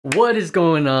What is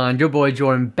going on? Your boy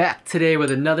Jordan back today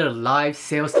with another live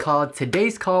sales call.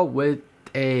 Today's call with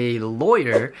a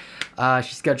lawyer.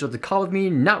 She scheduled to call with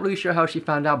me. Not really sure how she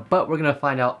found out, but we're gonna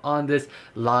find out on this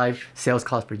live sales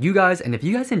call for you guys. And if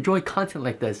you guys enjoy content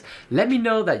like this, let me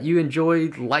know that you enjoy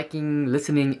liking,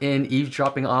 listening in,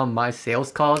 eavesdropping on my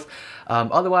sales calls.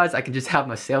 Otherwise, I can just have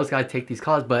my sales guy take these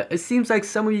calls, but it seems like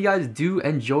some of you guys do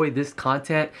enjoy this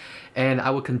content, and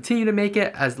I will continue to make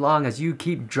it as long as you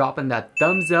keep dropping that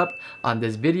thumbs up on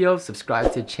this video.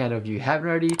 Subscribe to the channel if you haven't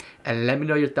already, and let me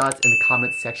know your thoughts in the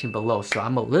comment section below. So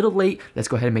I'm a little late. Let's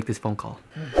go ahead and make this phone call.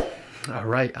 All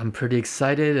right, I'm pretty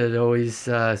excited. It's always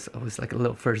like a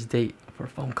little first date for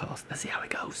phone calls. Let's see how it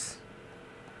goes.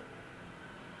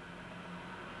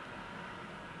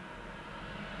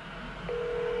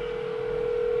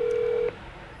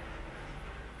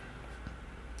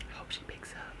 Hope she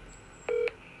picks up.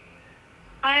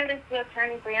 Hi, this is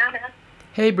attorney Brianna.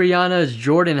 Hey Brianna, it's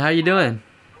Jordan. How you doing?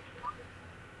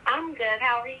 I'm good.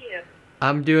 How are you?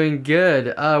 I'm doing good.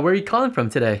 Where are you calling from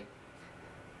today?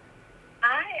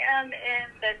 I am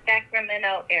in the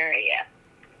Sacramento area.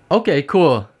 Okay,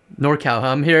 cool. NorCal.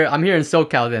 I'm here in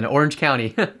SoCal then, Orange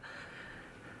County.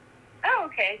 Oh,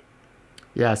 okay.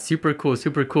 Yeah, super cool,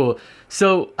 super cool.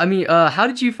 So, I mean, how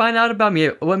did you find out about me?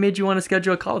 What made you want to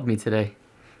schedule a call with me today?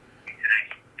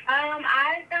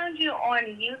 I found you on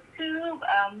YouTube,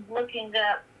 looking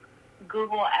up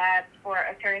Google ads for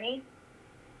attorneys.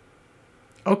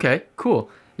 Okay, cool.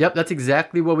 Yep, that's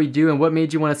exactly what we do. And what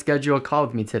made you want to schedule a call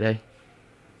with me today?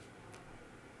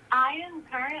 I am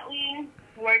currently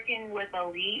working with a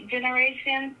lead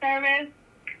generation service,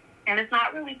 and it's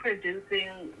not really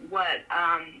producing what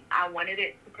I wanted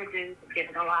it to produce,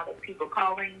 getting a lot of people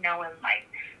calling, knowing like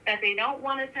that they don't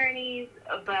want attorneys,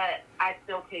 but I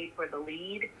still pay for the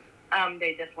lead.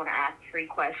 They just want to ask free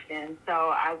questions. So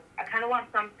I kind of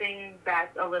want something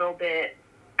that's a little bit,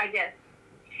 I guess,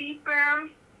 cheaper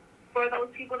for those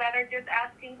people that are just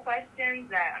asking questions,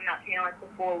 that I'm not paying like the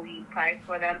full lead price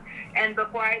for them. And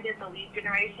before I did the lead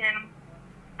generation,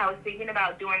 I was thinking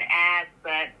about doing ads,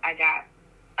 but I got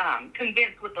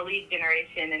convinced with the lead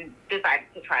generation and decided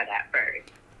to try that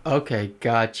first. Okay,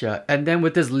 gotcha. And then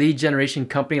with this lead generation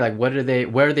company, like where are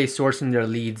they sourcing their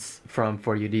leads from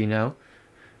for you? Do you know?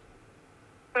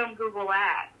 From Google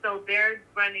Ads. So they're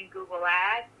running Google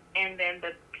Ads, and then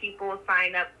the people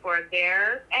sign up for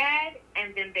their ad,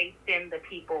 and then they send the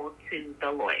people to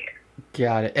the lawyer.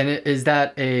 Got it. And is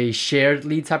that a shared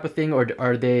lead type of thing, or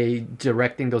are they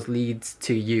directing those leads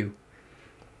to you?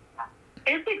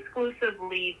 It's exclusive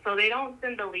leads, so they don't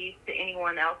send the leads to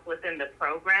anyone else within the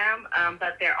program,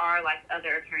 but there are like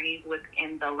other attorneys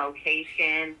within the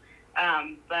location,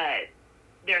 but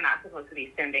they're not supposed to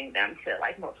be sending them to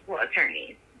like multiple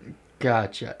attorneys.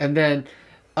 Gotcha. And then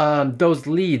those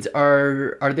leads,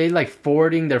 are they like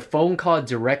forwarding their phone call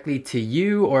directly to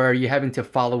you, or are you having to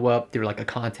follow up through like a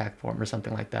contact form or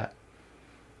something like that?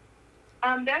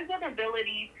 There's an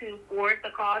ability to forward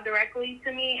the call directly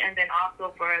to me, and then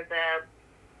also for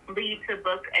the lead to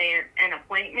book an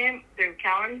appointment through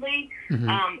Calendly,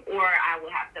 or I will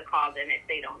have to call them if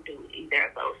they don't do either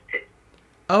of those two.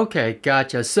 Okay,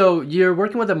 gotcha. So you're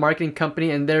working with a marketing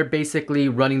company, and they're basically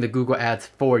running the Google ads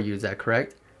for you. Is that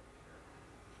correct?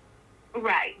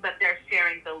 Right, but they're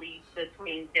sharing the leads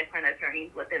between different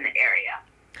attorneys within the area.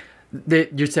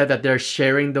 You said that they're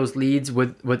sharing those leads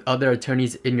with other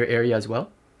attorneys in your area as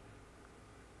well?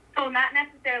 So not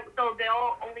necessarily. So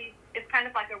they'll only, it's kind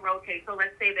of like a rotate. So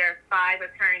let's say there are 5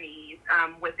 attorneys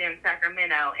within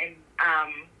Sacramento, and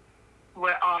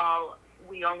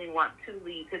we only want 2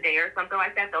 leads a day or something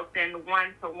like that. They'll send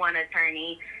one to one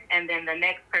attorney, and then the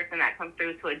next person that comes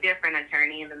through to a different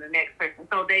attorney, and then the next person.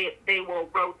 So they will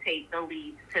rotate the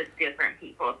leads to different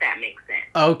people, if that makes sense.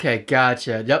 Okay,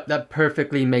 gotcha. Yep, that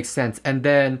perfectly makes sense. And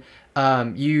then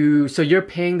so you're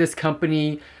paying this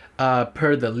company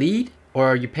per the lead, or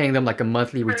are you paying them like a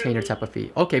monthly retainer type of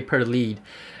fee? Okay, per lead.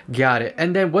 Got it.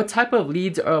 And then what type of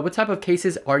leads, what type of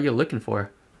cases are you looking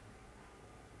for?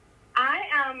 I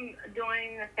am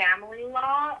doing family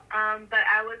law, but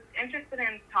I was interested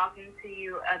in talking to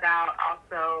you about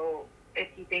also if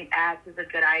you think ads is a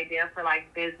good idea for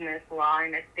like business law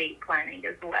and estate planning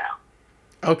as well.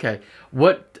 Okay.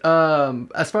 What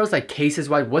as far as like cases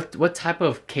wise, what type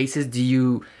of cases do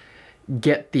you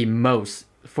get the most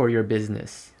for your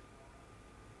business?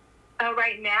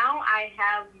 Right now, I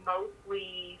have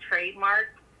mostly trademark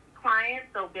clients,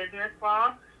 so business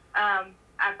law.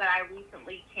 But I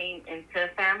recently came into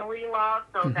family law,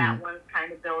 so that one's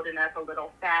kind of building up a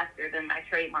little faster than my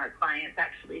trademark clients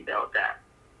actually build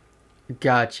up.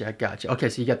 Gotcha, gotcha. Okay,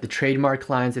 so you got the trademark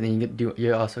clients, and then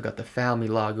you also got the family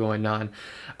law going on.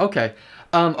 Okay.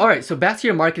 All right. So back to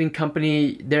your marketing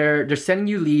company, they're sending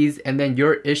you leads, and then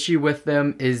your issue with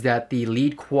them is that the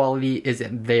lead quality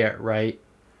isn't there, right?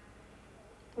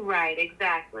 Right,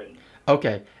 exactly.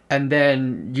 Okay. And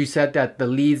then you said that the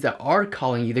leads that are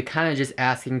calling you, they're kind of just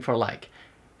asking for like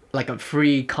a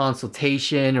free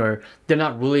consultation, or they're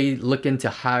not really looking to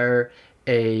hire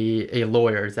a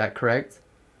lawyer. Is that correct?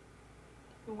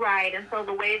 Right, and so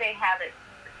the way they have it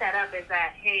set up is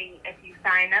that, hey, if you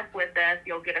sign up with us,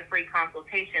 you'll get a free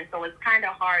consultation. So it's kind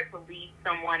of hard to lead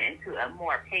someone into a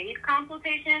more paid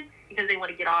consultation because they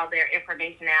want to get all their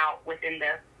information out within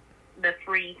the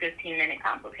free 15-minute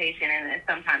consultation, and then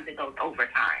sometimes it goes over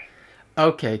time.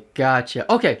 Okay,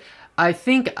 gotcha. Okay, I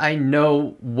think I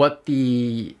know what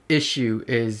the issue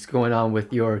is going on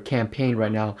with your campaign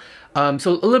right now.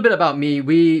 So a little bit about me.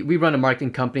 We run a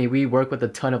marketing company. We work with a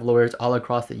ton of lawyers all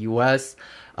across the U.S.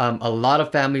 A lot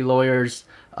of family lawyers.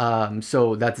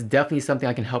 So that's definitely something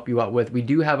I can help you out with. We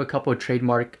do have a couple of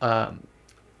trademark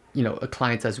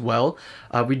clients as well.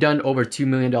 We've done over $2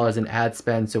 million in ad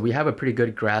spend, so we have a pretty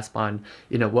good grasp on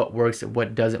what works and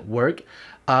what doesn't work.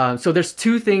 So there's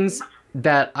two things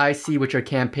that I see with your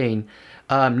campaign.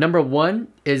 Number one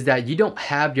is that you don't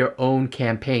have your own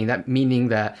campaign. That meaning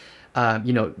that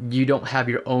you don't have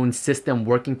your own system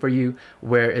working for you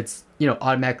where it's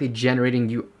automatically generating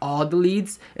you all the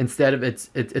leads instead of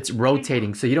it's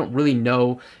rotating. So you don't really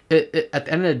know at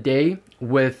the end of the day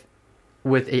with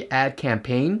a ad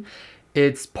campaign,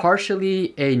 it's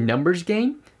partially a numbers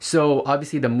game. So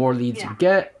obviously the more leads you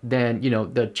get, then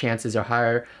the chances are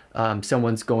higher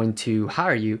someone's going to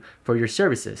hire you for your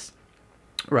services.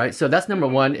 Right, so that's number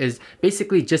one, is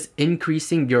basically just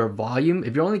increasing your volume.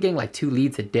 If you're only getting like 2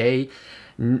 leads a day,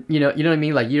 you know what I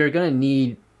mean? Like you're gonna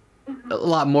need a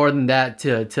lot more than that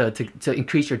to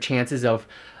increase your chances of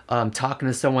talking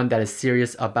to someone that is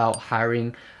serious about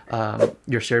hiring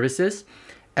your services.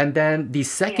 And then the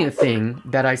second thing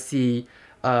that I see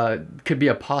could be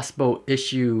a possible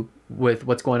issue with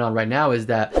what's going on right now is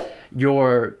that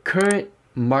your current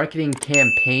marketing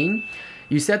campaign,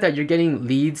 you said that you're getting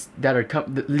leads that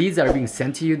are being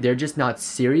sent to you. They're just not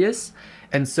serious,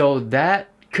 and so that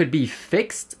could be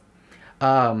fixed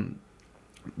by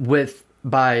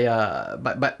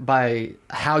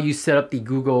how you set up the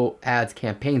Google Ads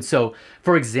campaign. So,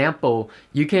 for example,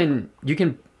 you can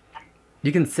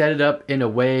set it up in a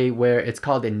way where it's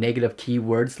called a negative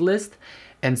keywords list,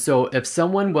 and so if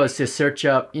someone was to search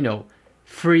up,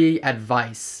 free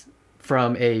advice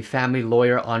from a family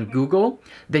lawyer on Google,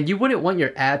 then you wouldn't want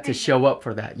your ad to show up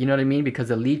for that. You know what I mean? Because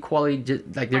the lead quality,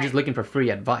 they're just looking for free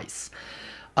advice.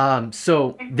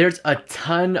 So there's a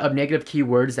ton of negative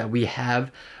keywords that we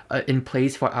have in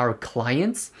place for our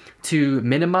clients to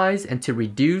minimize and to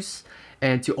reduce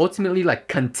and to ultimately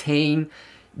contain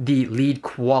the lead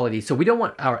quality. So we don't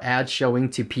want our ads showing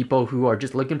to people who are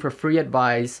just looking for free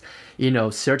advice,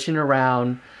 searching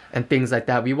around and things like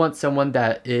that. We want someone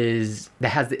that has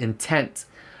the intent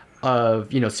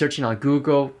of searching on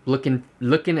Google, looking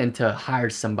and to hire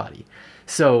somebody.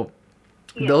 So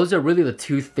those are really the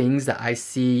two things that I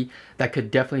see that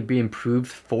could definitely be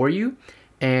improved for you.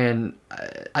 And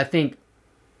I think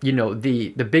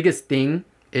the biggest thing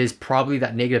is probably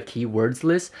that negative keywords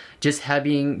list, just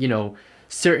having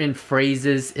certain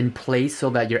phrases in place so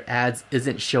that your ads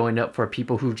isn't showing up for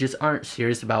people who just aren't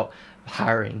serious about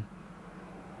hiring.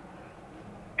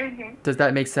 Does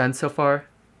that make sense so far?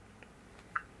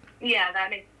 Yeah, that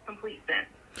makes complete sense.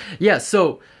 Yeah,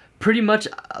 so pretty much,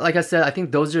 like I said, I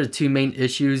think those are the two main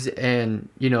issues. And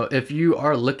if you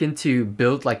are looking to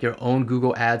build your own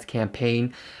Google Ads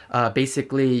campaign,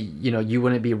 basically you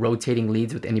wouldn't be rotating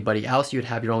leads with anybody else. You'd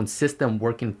have your own system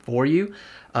working for you,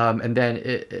 and then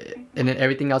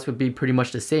everything else would be pretty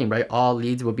much the same, right? All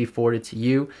leads will be forwarded to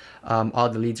you. All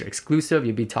the leads are exclusive.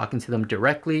 You'll be talking to them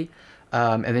directly.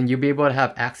 And then you'll be able to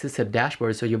have access to the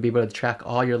dashboard, so you'll be able to track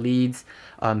all your leads,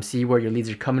 see where your leads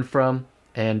are coming from,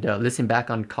 and listen back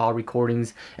on call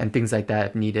recordings and things like that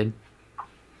if needed.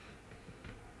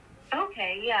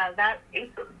 Okay, yeah,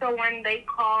 so when they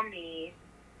call me,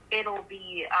 it'll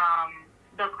be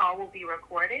the call will be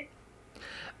recorded.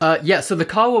 Yeah, so the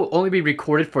call will only be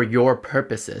recorded for your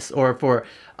purposes, or for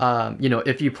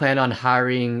if you plan on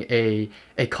hiring a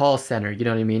call center, you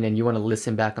know what I mean, and you want to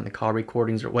listen back on the call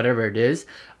recordings or whatever it is.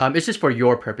 It's just for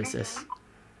your purposes.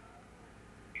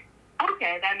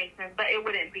 Okay, that makes sense. But it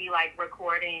wouldn't be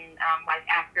recording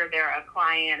after they're a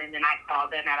client and then I call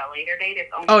them at a later date.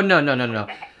 It's only no.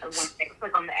 Once they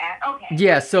click on the ad. Okay.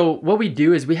 Yeah, so what we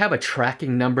do is we have a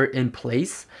tracking number in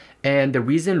place, And the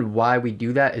reason why we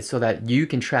do that is so that you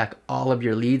can track all of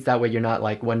your leads. That way you're not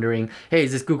like wondering, hey,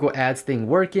 is this Google Ads thing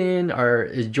working, or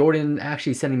is Jordan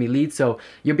actually sending me leads? So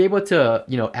you'll be able to,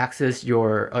 you know, access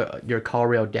your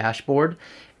CallRail dashboard,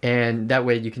 and that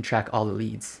way you can track all the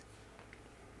leads.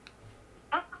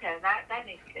 Okay, that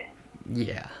makes sense.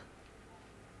 Yeah.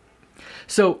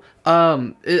 So,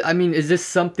 I mean, is this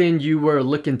something you were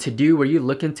looking to do? Were you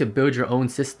looking to build your own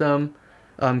system,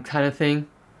 kind of thing?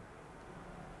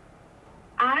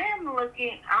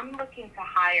 I'm looking to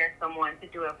hire someone to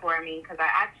do it for me, because I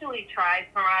actually tried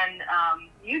to run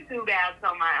YouTube ads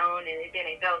on my own and it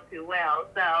didn't go too well.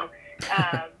 So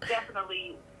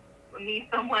definitely need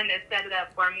someone to set it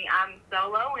up for me. I'm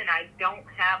solo and I don't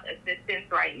have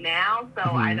assistants right now, so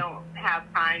I don't have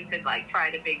time to like try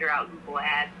to figure out Google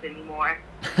Ads anymore.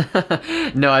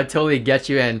 No, I totally get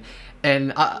you, and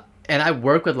I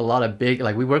work with a lot of big,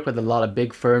 like we work with a lot of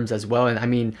big firms as well. And I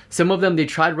mean, some of them, they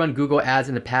tried to run Google Ads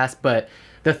in the past, but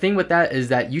the thing with that is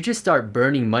that you just start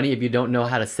burning money if you don't know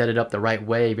how to set it up the right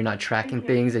way, if you're not tracking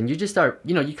things, and you just start,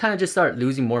 you know, you kind of just start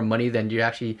losing more money than you're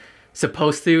actually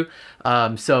supposed to.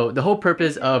 So the whole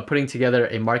purpose of putting together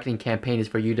a marketing campaign is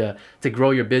for you to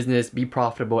grow your business, be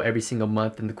profitable every single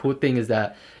month. And the cool thing is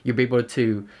that you'll be able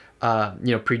to, you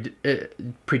know,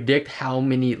 predict how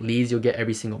many leads you'll get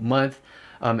every single month.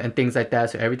 And things like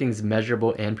that. So everything's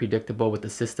measurable and predictable with the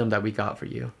system that we got for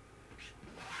you.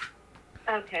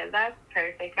 Okay, that's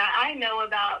perfect. I know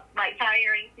about like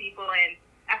hiring people, and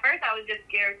at first I was just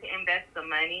scared to invest the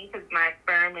money because my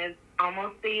firm is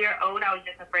almost a year old. I was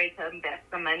just afraid to invest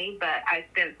the money, but I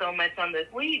spent so much on this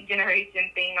lead generation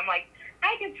thing. I'm like,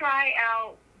 I could try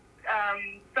out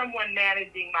someone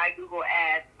managing my Google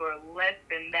Ads for less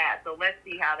than that. So let's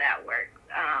see how that works.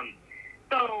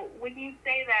 So when you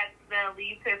say that the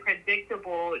leads are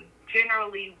predictable,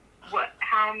 generally,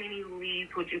 how many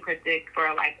leads would you predict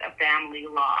for like a family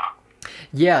law?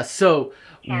 Yeah, so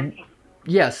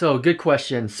good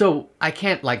question. So I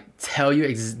can't like tell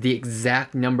you the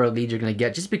exact number of leads you're gonna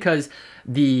get, just because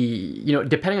you know,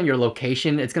 depending on your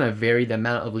location, it's gonna vary the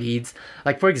amount of leads.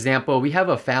 Like for example, we have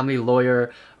a family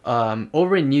lawyer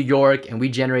over in New York, and we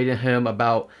generated him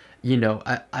about, you know,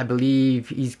 I believe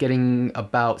he's getting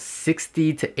about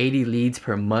 60 to 80 leads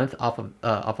per month off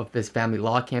of his family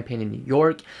law campaign in New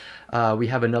York. We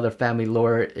have another family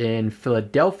lawyer in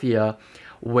Philadelphia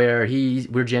where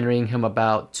we're generating him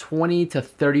about 20 to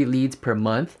 30 leads per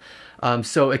month.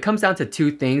 So it comes down to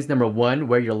two things. Number one,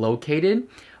 where you're located.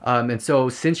 And so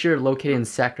since you're located in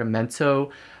Sacramento,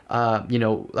 you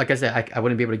know, like I said, I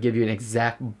wouldn't be able to give you an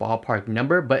exact ballpark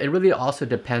number, but it really also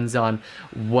depends on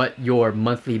what your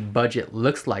monthly budget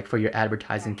looks like for your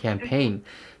advertising campaign.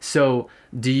 So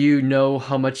do you know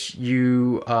how much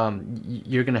you're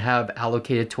gonna have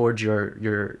allocated towards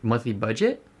your monthly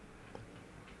budget?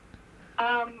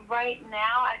 Right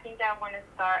now, I think I want to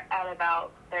start at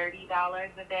about $30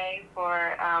 a day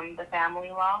for the family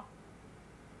law.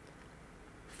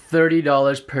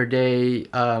 $30 per day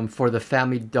for the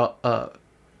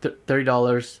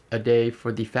 $30 a day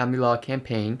for the family law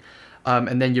campaign,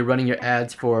 and then you're running your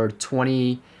ads for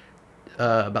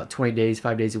about 20 days,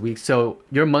 5 days a week. So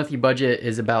your monthly budget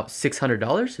is about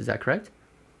 $600. Is that correct?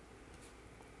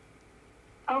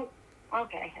 Oh,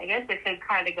 okay. I guess it could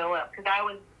kind of go up, because I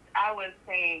was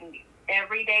saying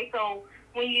every day. So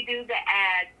when you do the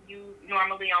ads, you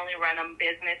normally only run them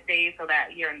business days, so that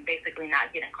you're basically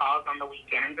not getting calls on the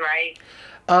weekends, right?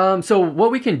 So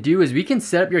what we can do is we can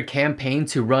set up your campaign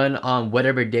to run on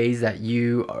whatever days that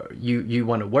you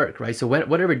want to work, right? So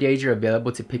whatever days you're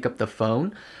available to pick up the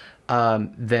phone,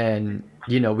 then,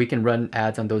 you know, we can run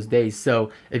ads on those days.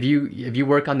 So if you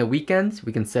work on the weekends,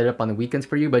 we can set it up on the weekends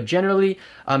for you. But generally,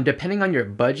 depending on your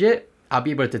budget, I'll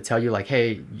be able to tell you like,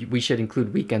 hey, we should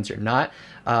include weekends or not.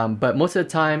 But most of the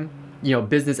time, you know,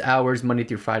 business hours, Monday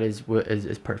through Fridays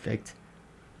is perfect.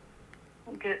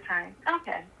 Good time.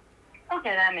 Okay,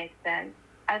 that makes sense.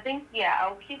 I think, yeah,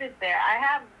 I'll keep it there. I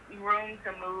have room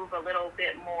to move a little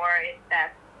bit more if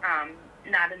that's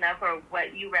not enough, or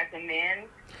what you recommend.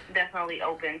 Definitely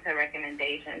open to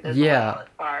recommendations as well as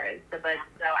far as the budget.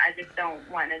 So I just don't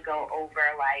want to go over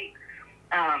like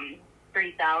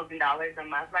 $3,000 a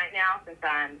month right now, since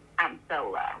I'm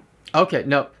solo. Okay,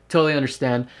 no, totally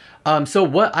understand. So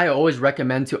what I always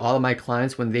recommend to all of my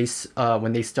clients when they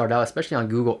start out, especially on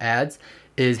Google Ads,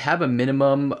 is have a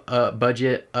minimum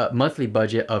monthly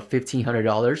budget of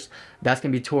 $1,500. That's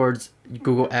gonna be towards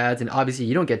Google Ads, and obviously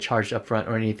you don't get charged upfront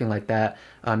or anything like that,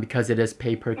 because it is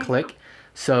pay per click.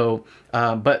 So,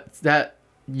 but that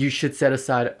you should set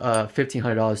aside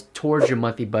 $1,500 towards your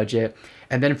monthly budget,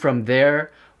 and then from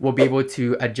there, will be able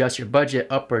to adjust your budget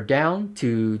up or down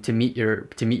to meet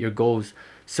your goals.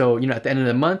 So, you know, at the end of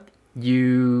the month,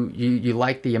 you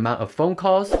like the amount of phone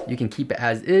calls, you can keep it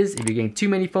as is. If you're getting too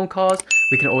many phone calls,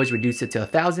 we can always reduce it to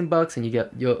 $1,000 and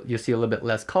you'll see a little bit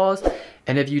less calls.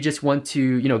 And if you just want to,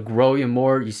 you know, grow even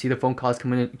more, you see the phone calls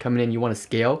coming in, you want to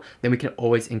scale, then we can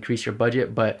always increase your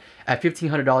budget. But at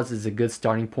 $1,500 is a good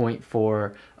starting point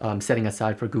for setting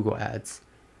aside for Google Ads.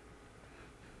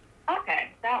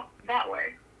 Okay, that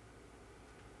works.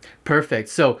 Perfect.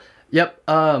 So, yep.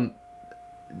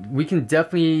 We can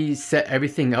definitely set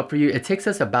everything up for you. It takes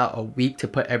us about a week to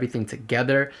put everything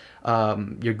together.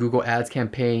 Your Google Ads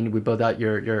campaign, we build out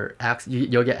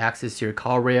you'll get access to your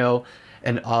call rail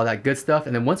and all that good stuff.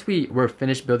 And then once we're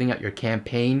finished building out your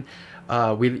campaign,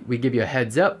 we give you a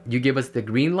heads up. You give us the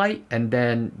green light, and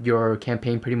then your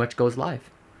campaign pretty much goes live.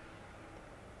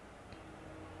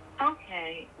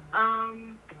 Okay.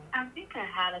 I think I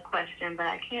had a question, but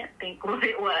I can't think what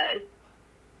it was.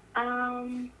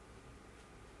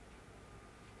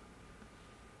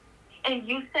 And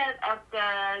you set up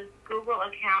the Google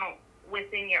account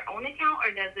within your own account,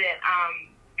 or does it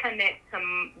connect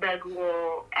to the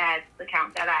Google Ads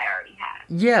account that I already have?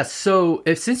 Yeah, so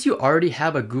since you already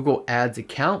have a Google Ads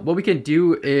account, what we can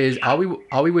do is all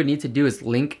we would need to do is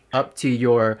link up to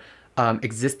your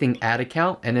existing ad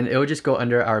account, and then it will just go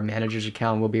under our manager's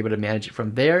account. We'll be able to manage it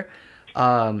from there.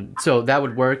 So that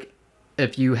would work.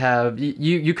 If you have,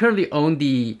 you currently own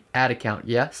the ad account,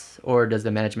 yes? Or does the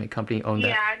management company own that?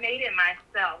 Yeah, I made it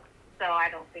myself, so I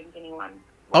don't think anyone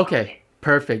will own it. Okay,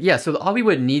 perfect. Yeah, so all we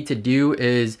would need to do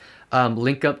is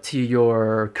link up to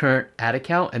your current ad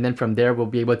account, and then from there we'll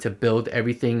be able to build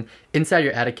everything inside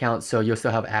your ad account, so you'll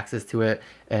still have access to it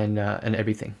and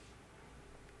everything.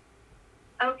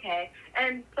 Okay,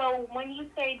 and so when you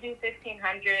say do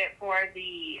 $1,500 for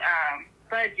the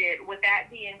budget, would that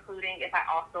be including if I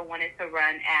also wanted to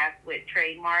run ads with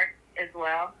trademarks as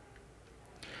well?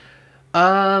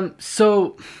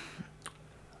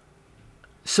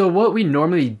 So what we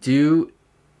normally do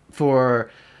for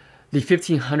the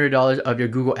 $1,500 of your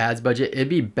Google Ads budget, it'd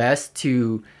be best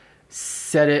to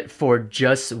set it for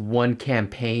just one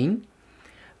campaign.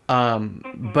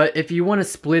 But if you want to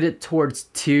split it towards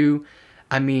two,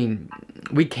 I mean,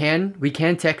 we can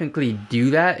technically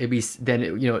do that. It would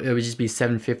just be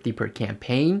 $750 per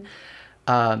campaign.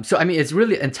 So I mean, it's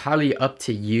really entirely up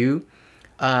to you.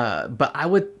 But I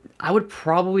would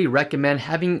probably recommend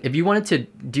if you wanted to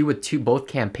do with both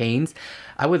campaigns,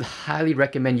 I would highly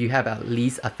recommend you have at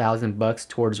least $1,000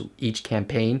 towards each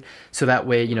campaign. So that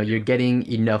way, you know, you're getting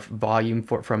enough volume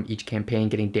from each campaign,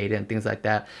 getting data and things like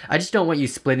that. I just don't want you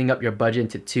splitting up your budget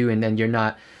into two and then you're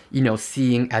not, you know,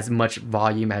 seeing as much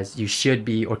volume as you should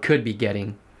be or could be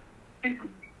getting.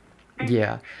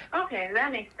 Yeah. Okay,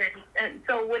 that makes sense. And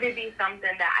so would it be something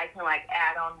that I can like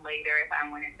add on later if I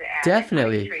wanted to add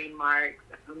definitely like, trademarks?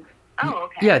 Oh,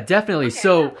 okay. Yeah, definitely.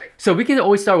 Okay, so we can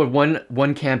always start with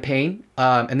one campaign,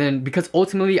 and then because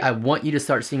ultimately I want you to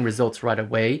start seeing results right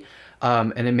away,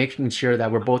 and then making sure that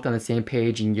we're both on the same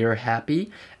page and you're happy,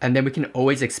 and then we can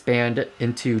always expand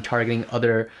into targeting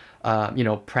other you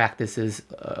know, practices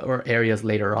or areas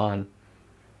later on.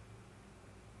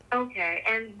 Okay,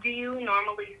 and do you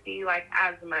normally see like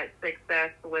as much success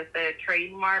with the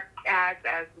trademark ads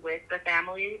as with the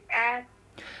family ads?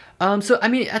 So I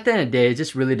mean, at the end of the day, it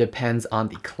just really depends on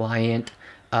the client.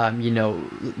 You know,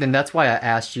 and that's why I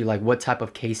asked you like what type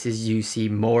of cases you see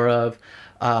more of.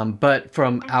 But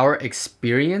from our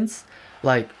experience,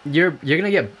 like you're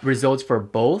gonna get results for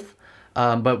both.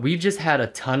 But we've just had a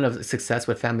ton of success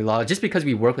with family law just because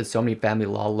we work with so many family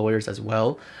law lawyers as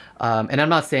well. And I'm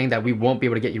not saying that we won't be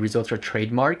able to get you results for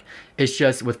trademark. It's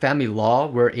just with family law,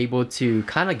 we're able to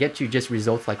kind of get you just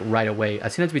results like right away.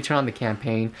 As soon as we turn on the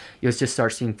campaign, you'll just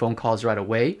start seeing phone calls right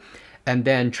away. And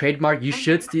then trademark, you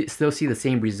should still see the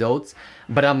same results.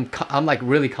 But I'm like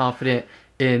really confident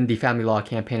in the family law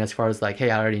campaign as far as like, hey,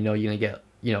 I already know you're gonna get,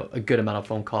 you know, a good amount of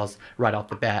phone calls right off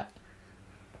the bat.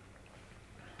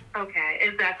 Okay,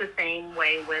 is that the same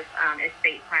way with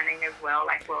estate planning as well,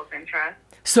 like wills and trusts?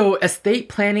 So estate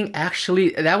planning,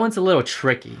 actually, that one's a little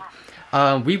tricky.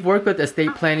 We've worked with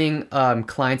estate planning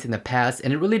clients in the past,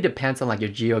 and it really depends on like your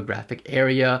geographic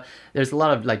area. There's a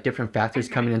lot of like different factors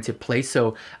coming into play.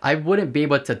 So I wouldn't be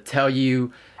able to tell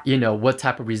you, you know, what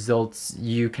type of results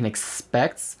you can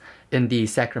expect in the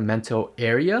Sacramento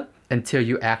area until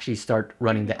you actually start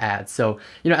running the ads. So,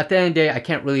 you know, at the end of the day, I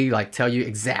can't really like tell you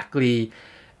exactly,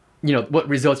 you know, what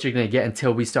results you're going to get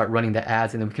until we start running the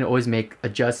ads, and then we can always make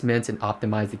adjustments and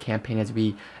optimize the campaign as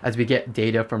we get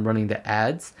data from running the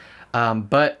ads.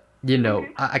 But you know,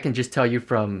 I can just tell you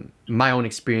from my own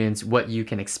experience what you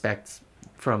can expect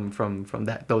from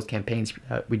those campaigns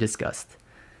we discussed.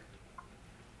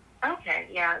 Okay,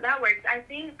 yeah, that works. I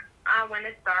think I want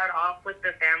to start off with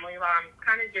the family law. I'm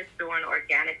kind of just doing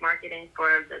organic marketing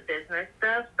for the business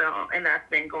stuff, and that's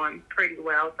been going pretty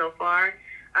well so far.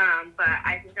 But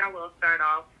I think I will start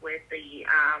off with the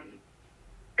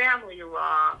family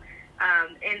law.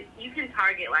 And you can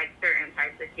target like certain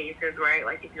types of cases, right?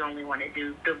 Like if you only want to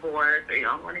do divorce or you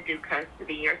don't want to do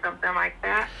custody or something like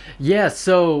that. Yeah,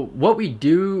 so what we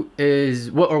do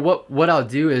is what I'll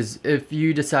do is, if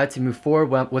you decide to move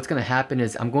forward, what's going to happen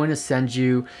is I'm going to send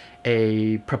you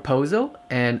a proposal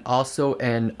and also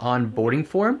an onboarding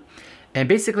form. And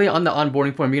basically on the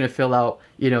onboarding form, you're going to fill out,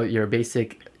 your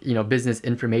basic, business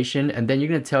information, and then you're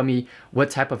going to tell me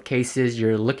what type of cases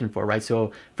you're looking for, right?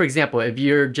 So for example, if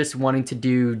you're just wanting to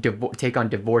do take on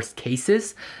divorce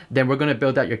cases, then we're going to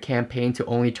build out your campaign to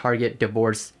only target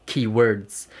divorce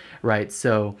keywords, right?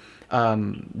 So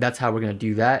that's how we're going to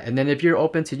do that. And then if you're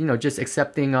open to, just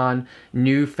accepting on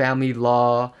new family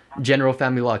law, general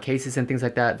family law cases and things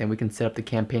like that, then we can set up the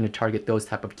campaign to target those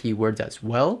type of keywords as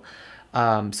well.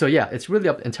 So yeah, it's really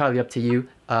entirely up to you.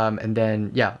 And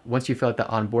then yeah, once you fill out the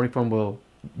onboarding form, we'll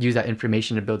use that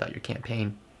information to build out your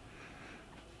campaign.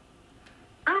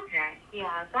 Okay.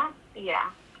 Yeah.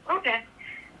 Okay.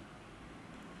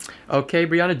 Okay,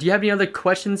 Brianna, do you have any other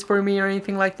questions for me or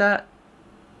anything like that?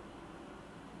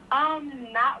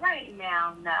 Not right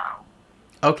now, no.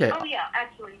 Okay. Oh yeah,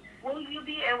 actually, will you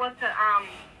be able to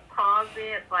pause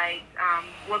it? Like,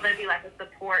 will there be like a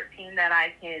support team that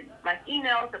I can like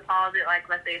email to pause it? Like,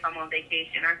 let's say if I'm on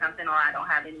vacation or something, or I don't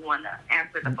have anyone to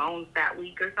answer the phones that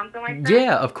week or something like that.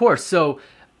 Yeah, of course. So,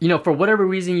 for whatever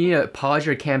reason you need to pause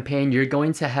your campaign, you're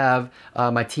going to have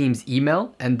my team's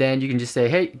email, and then you can just say,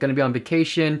 hey, going to be on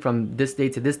vacation from this day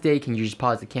to this day. Can you just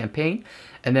pause the campaign?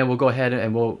 And then we'll go ahead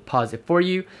and we'll pause it for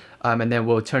you. And then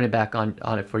we'll turn it back on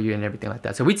it for you and everything like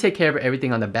that. So we take care of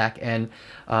everything on the back end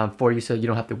for you, so you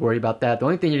don't have to worry about that. The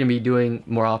only thing you're going to be doing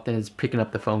more often is picking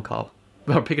up the phone call,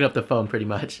 or picking up the phone pretty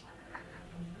much.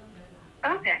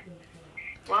 Okay.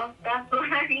 Well, that's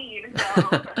what I need.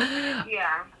 So,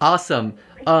 yeah. Awesome.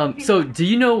 So do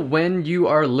you know when you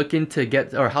are looking to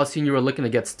get, or how soon you are looking to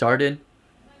get started?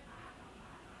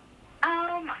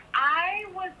 I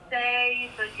would say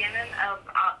beginning of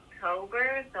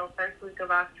October, so first week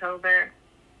of October.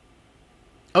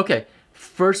 Okay,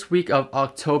 first week of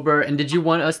October. And did you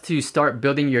want us to start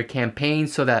building your campaign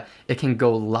so that it can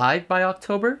go live by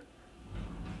October?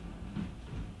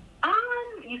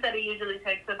 You said it usually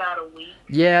takes about a week.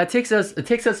 Yeah, it takes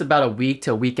us about a week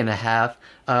to a week and a half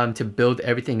to build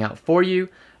everything out for you.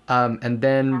 And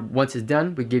then once it's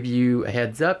done, we give you a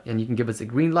heads up, and you can give us a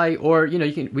green light, or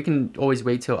we can always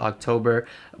wait till October.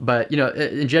 But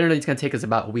in general, it's gonna take us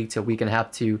about a week to a week and a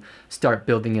half to start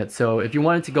building it. So if you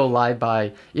wanted to go live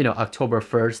by October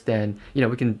 1st, then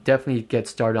we can definitely get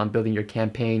started on building your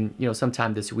campaign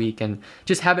sometime this week, and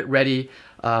just have it ready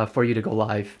for you to go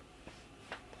live.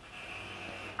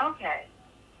 Okay,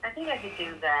 I think I could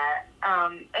do that.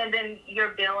 And then your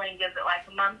billing, is it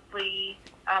like monthly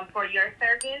for your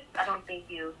service? I don't think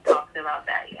you talked about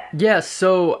that yet. Yeah,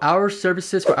 so for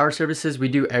our services, we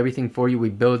do everything for you. We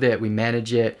build it, we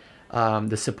manage it,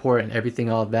 the support and everything,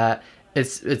 all of that.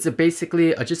 It's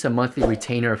basically just a monthly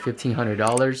retainer of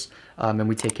 $1,500, and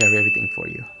we take care of everything for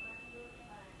you.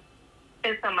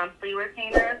 It's a monthly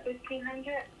retainer of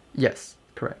 $1,500? Yes,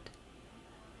 correct.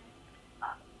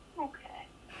 Okay.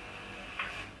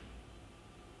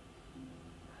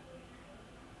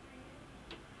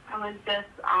 I was just,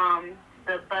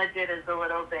 the budget is a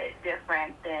little bit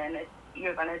different than if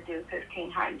you're going to do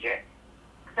 $1,500.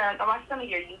 So I watched some of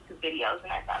your YouTube videos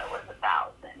and I thought it was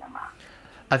 $1,000 a month.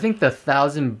 I think the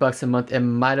 $1,000 a month, it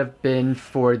might have been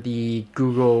for the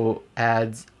Google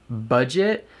Ads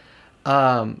budget.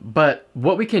 But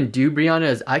what we can do, Brianna,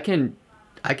 is I can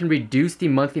reduce the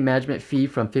monthly management fee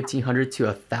from $1,500 to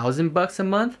 $1,000 a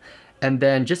month, and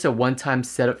then just a one-time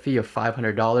setup fee of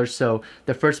 $500. So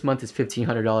the first month is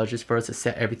 $1,500 just for us to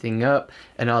set everything up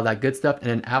and all that good stuff. And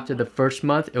then after the first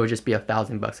month, it would just be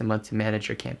 $1,000 a month to manage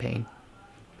your campaign.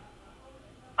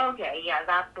 Okay, yeah,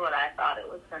 that's what I thought it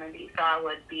was going to be. So I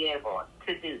would be able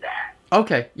to do that.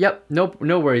 Okay, yep, no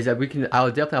worries. I'll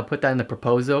put that in the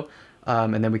proposal,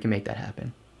 and then we can make that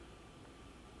happen.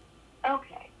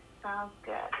 Okay, sounds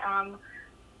good.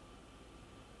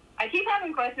 I keep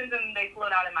having questions and they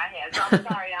float out in my head, so I'm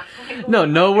sorry.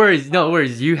 No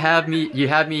worries. You have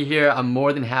me here. I'm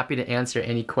more than happy to answer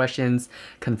any questions,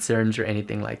 concerns, or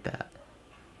anything like that.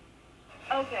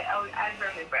 Okay, I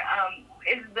remember.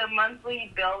 Is the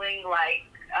monthly billing like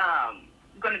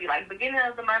going to be like beginning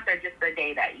of the month or just the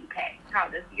day that you pay? How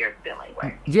does your billing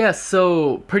work? Yeah,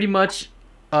 so pretty much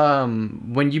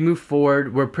when you move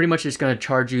forward, we're pretty much just going to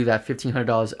charge you that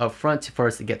 $1,500 up front for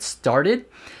us to get started.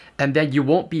 And then you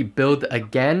won't be billed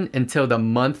again until the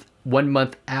 1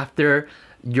 month after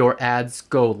your ads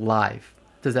go live.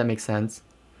 Does that make sense?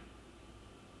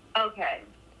 Okay.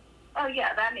 Oh,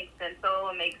 yeah, that makes sense. So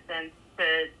it makes sense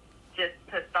to just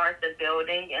to start the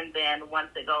building, and then once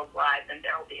it goes live, then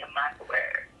there will be a month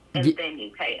where, and then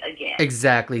you pay again.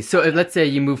 Exactly. So if, let's say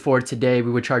you move forward today,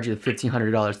 we would charge you the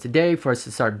 $1,500 today for us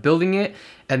to start building it,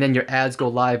 and then your ads go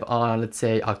live on, let's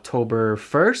say, October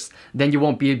 1st. Then you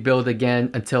won't be billed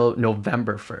again until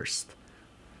November 1st.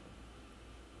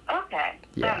 Okay.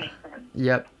 Yeah. That makes sense.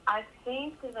 Yep. I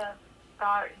think the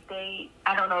start date,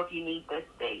 I don't know if you need this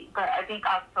date, but I think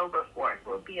October 4th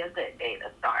would be a good day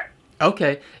to start.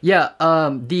 Okay. Yeah. I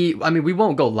mean, we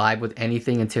won't go live with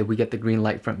anything until we get the green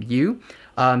light from you.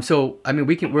 So I mean,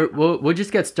 we'll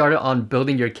just get started on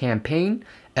building your campaign,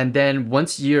 and then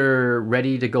once you're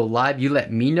ready to go live, you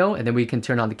let me know, and then we can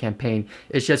turn on the campaign.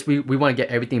 It's just we want to get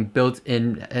everything built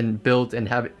in and built and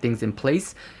have things in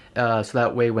place, so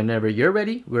that way whenever you're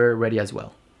ready, we're ready as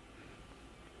well.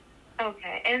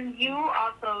 Okay, and you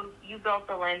built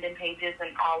the landing pages and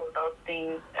all of those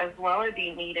things as well, or do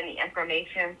you need any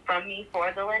information from me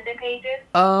for the landing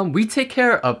pages? We take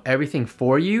care of everything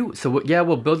for you. So yeah,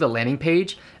 we'll build the landing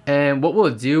page, and what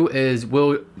we'll do is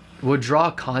we'll draw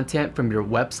content from your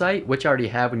website, which I already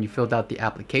have when you filled out the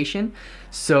application.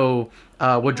 So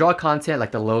we'll draw content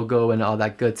like the logo and all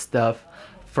that good stuff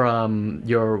from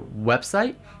your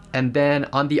website. And then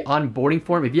on the onboarding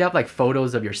form, if you have like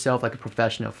photos of yourself, like a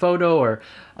professional photo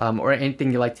or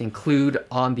anything you like to include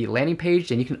on the landing page,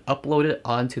 then you can upload it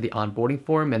onto the onboarding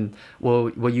form, and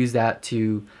we'll use that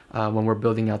to when we're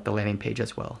building out the landing page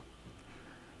as well.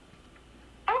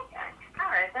 Okay, all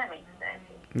right, that makes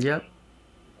sense. Yep.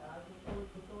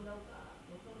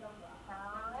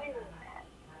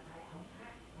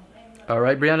 All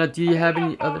right, Brianna, do you have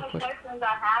any other questions? Questions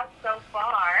I have so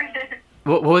far.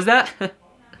 What was that?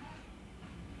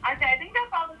 I think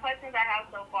that's all the questions I have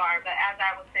so far, but as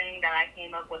I was saying that, I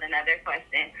came up with another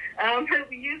question.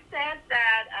 You said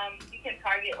that you can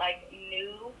target like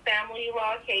new family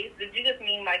law case. Did you just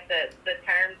mean like the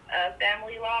terms of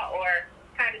family law, or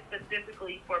kind of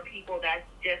specifically for people that's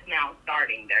just now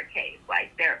starting their case,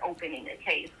 like they're opening a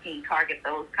case? Can you target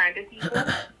those kind of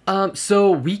people?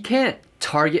 So we can't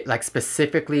target like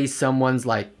specifically someone's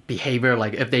like behavior,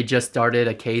 like if they just started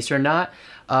a case or not.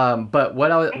 But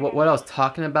what I was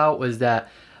talking about was that,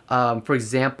 for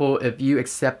example, if you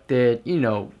accepted,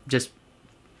 just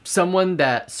someone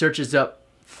that searches up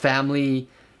family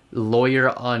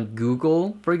lawyer on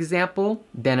Google, for example,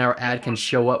 then our ad can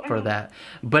show up for that.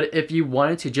 But if you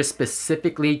wanted to just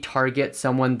specifically target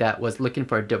someone that was looking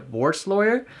for a divorce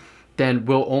lawyer, then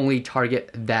we'll only target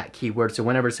that keyword. So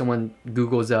whenever someone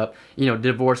Googles up,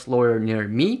 divorce lawyer near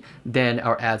me, then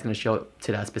our ad's going to show up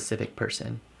to that specific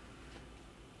person.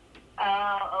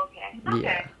 Oh, okay. Okay.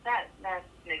 Yeah. That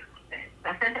makes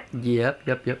sense. Yep.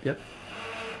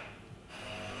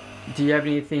 Do you have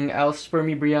anything else for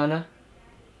me, Brianna?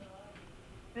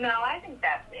 No, I think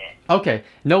that's it. Okay,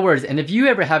 no worries. And if you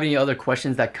ever have any other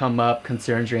questions that come up,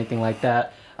 concerns or anything like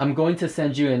that, I'm going to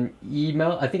send you an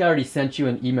email. I think I already sent you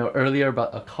an email earlier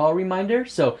about a call reminder.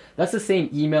 So that's the same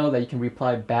email that you can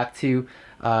reply back to.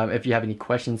 If you have any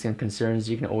questions and concerns,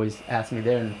 you can always ask me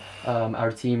there. And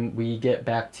our team, we get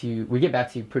back to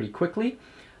you pretty quickly.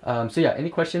 So yeah, any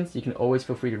questions, you can always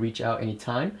feel free to reach out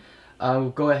anytime.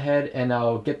 I'll go ahead and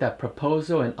I'll get that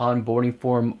proposal and onboarding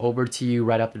form over to you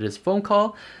right after this phone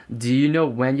call. Do you know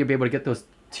when you'll be able to get those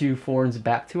 2 forms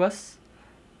back to us?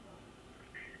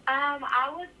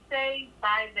 I would say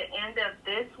by the end of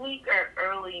this week or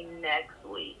early next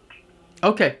week.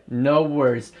 Okay, no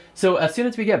worries. So as soon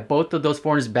as we get both of those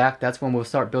forms back, that's when we'll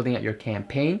start building out your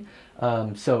campaign.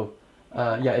 Yeah,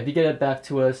 if you get it back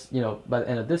to us, by the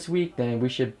end of this week, then we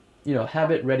should, have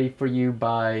it ready for you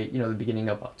by, the beginning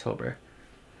of October.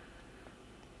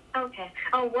 Okay.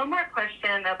 Oh, one more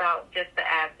question about just the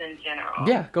ads in general.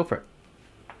 Yeah, go for it.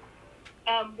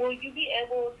 Will you be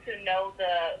able to know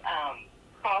the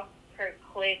cost per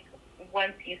click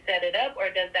once you set it up, or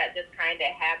does that just kind of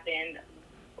happen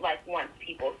like once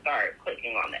people start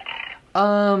clicking on the ad?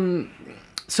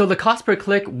 So the cost per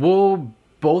click, we'll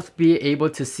both be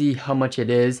able to see how much it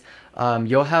is.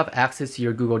 You'll have access to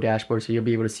your Google dashboard, so you'll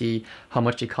be able to see how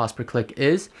much the cost per click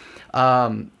is.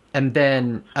 And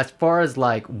then as far as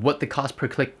like what the cost per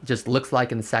click just looks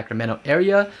like in the Sacramento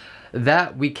area,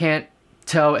 that we can't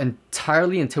tell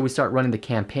entirely until we start running the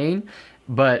campaign.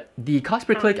 But the cost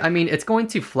per click, I mean, it's going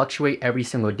to fluctuate every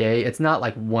single day. It's not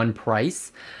like one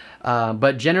price.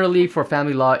 But generally for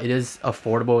family law, it is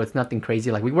affordable. It's nothing crazy.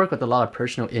 Like we work with a lot of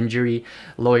personal injury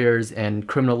lawyers and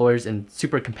criminal lawyers in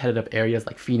super competitive areas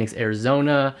like Phoenix,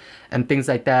 Arizona, and things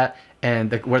like that.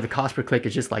 And where the cost per click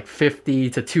is just like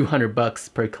 50 to 200 bucks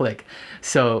per click.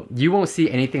 So you won't see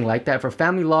anything like that. For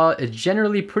family law, it's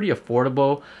generally pretty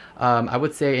affordable. I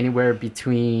would say anywhere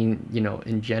between, you know,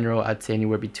 in general, I'd say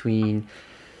anywhere between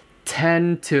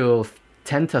 $10 to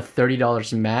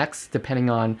 $30 max, depending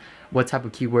on what type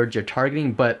of keywords you're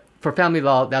targeting. But for family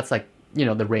law, that's like, you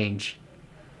know, the range.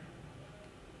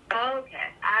 Okay.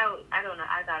 I don't know.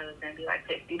 I thought it was going to be like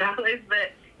 $60,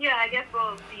 but yeah, I guess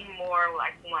we'll see more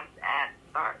like once ads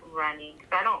start running.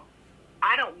 Cause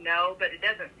I don't know, but it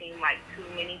doesn't seem like too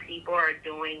many people are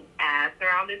doing ads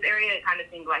around this area. It kind of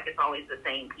seems like it's always the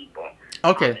same people.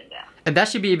 Okay. And that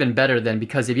should be even better then,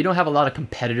 because if you don't have a lot of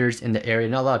competitors in the area,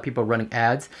 not a lot of people running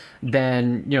ads,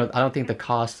 then, you know, I don't think the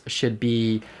cost should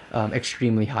be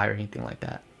extremely high or anything like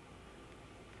that.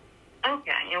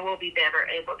 Okay, and we'll be better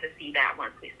able to see that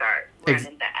once we start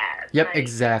running the ads. Yep, right?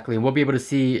 Exactly. We'll be able to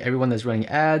see everyone that's running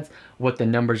ads, what the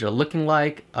numbers are looking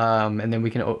like, and then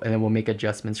we'll make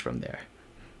adjustments from there.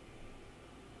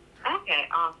 Okay,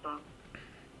 awesome.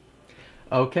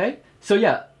 Okay, so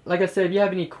yeah, like I said, if you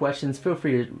have any questions, feel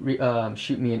free to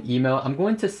shoot me an email. I'm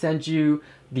going to send you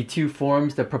the two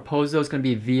forms. The proposal is going to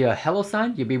be via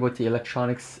HelloSign. You'll be able to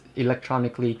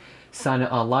electronically sign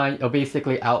it online. It'll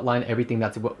basically outline everything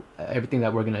that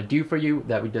we're going to do for you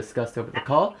that we discussed over the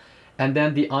call. And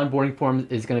then the onboarding form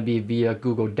is going to be via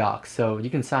Google Docs. So you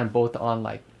can sign both on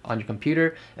your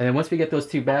computer. And then once we get those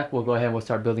two back, we'll go ahead and we'll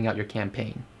start building out your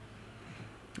campaign.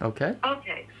 Okay?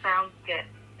 Okay, sounds good.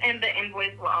 And the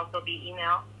invoice will also be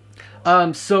email?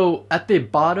 So at the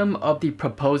bottom of the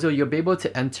proposal, you'll be able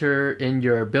to enter in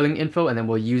your billing info, and then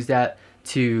we'll use that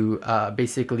to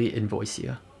basically invoice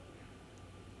you.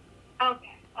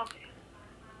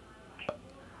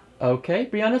 Okay,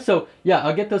 Brianna. So yeah,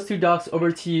 I'll get those two docs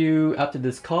over to you after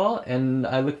this call, and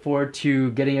I look forward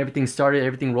to getting everything started,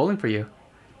 everything rolling for you.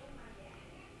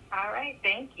 All right,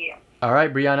 thank you. All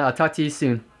right, Brianna. I'll talk to you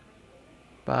soon.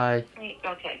 Bye.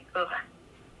 Okay, bye-bye.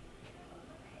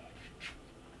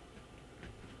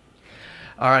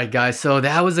 Alright guys, so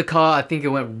that was a call. I think it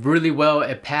went really well.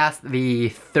 It passed the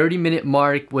 30-minute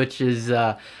mark, which is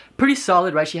pretty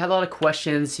solid, right? She had a lot of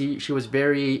questions. She was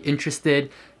very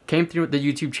interested. Came through the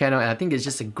YouTube channel, and I think it's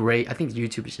just I think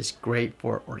YouTube is just great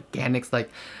for organics.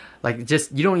 Like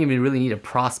just, you don't even really need a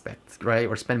prospect, right?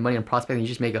 Or spend money on prospecting. You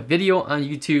just make a video on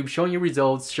YouTube showing your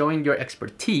results, showing your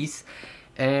expertise,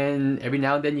 and every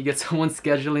now and then you get someone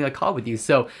scheduling a call with you.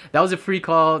 So that was a free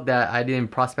call that I didn't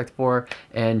prospect for,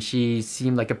 and she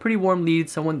seemed like a pretty warm lead,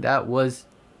 someone that was,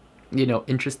 you know,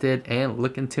 interested and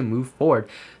looking to move forward.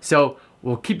 So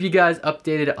we'll keep you guys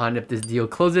updated on if this deal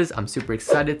closes. I'm super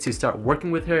excited to start working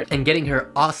with her and getting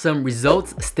her awesome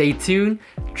results. Stay tuned.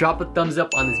 Drop a thumbs up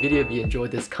on this video if you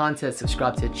enjoyed this content.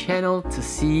 Subscribe to the channel to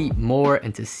see more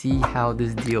and to see how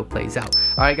this deal plays out.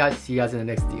 All right, guys. See you guys in the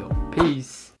next deal.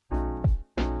 Peace.